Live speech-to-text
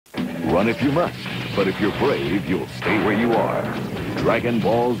Run if you must, but if you're brave, you'll stay where you are. Dragon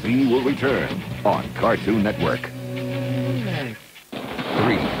Ball Z will return on Cartoon Network. 3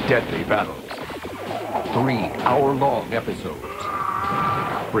 deadly battles. 3 hour-long episodes.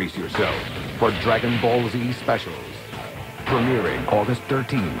 Brace yourself for Dragon Ball Z specials. Premiering August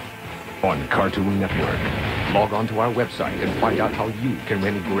 13th on Cartoon Network. Log on to our website and find out how you can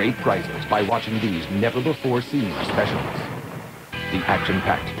win great prizes by watching these never-before-seen specials. The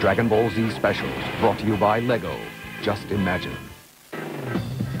action-packed Dragon Ball Z specials brought to you by Lego. Just imagine.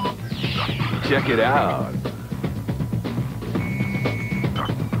 Check it out.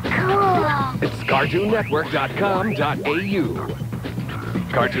 Cool. It's CartoonNetwork.com.au.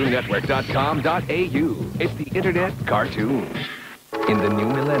 CartoonNetwork.com.au. It's the internet cartoon. In the new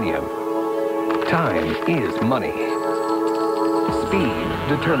millennium, time is money. Speed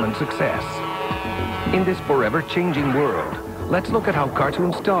determines success. In this forever-changing world, let's look at how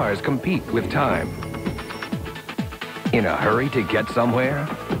cartoon stars compete with time. In a hurry to get somewhere?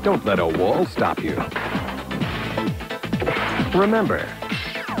 Don't let a wall stop you. Remember,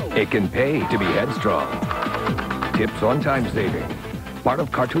 it can pay to be headstrong. Tips on time saving. Part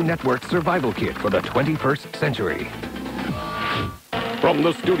of Cartoon Network's survival kit for the 21st century. From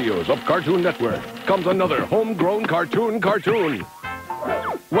the studios of Cartoon Network comes another homegrown cartoon.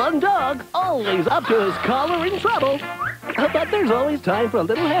 One dog, always up to his collar in trouble. But there's always time for a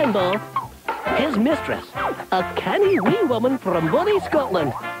little handball. His mistress, a canny wee woman from Bunny,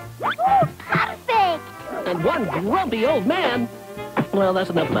 Scotland. Perfect! And one grumpy old man. Well, that's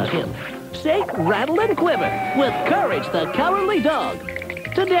enough about him. Shake, rattle, and quiver with Courage the Cowardly Dog.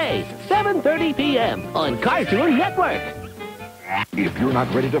 Today, 7:30 p.m. on Cartoon Network. If you're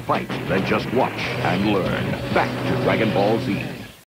not ready to fight, then just watch and learn. Back to Dragon Ball Z.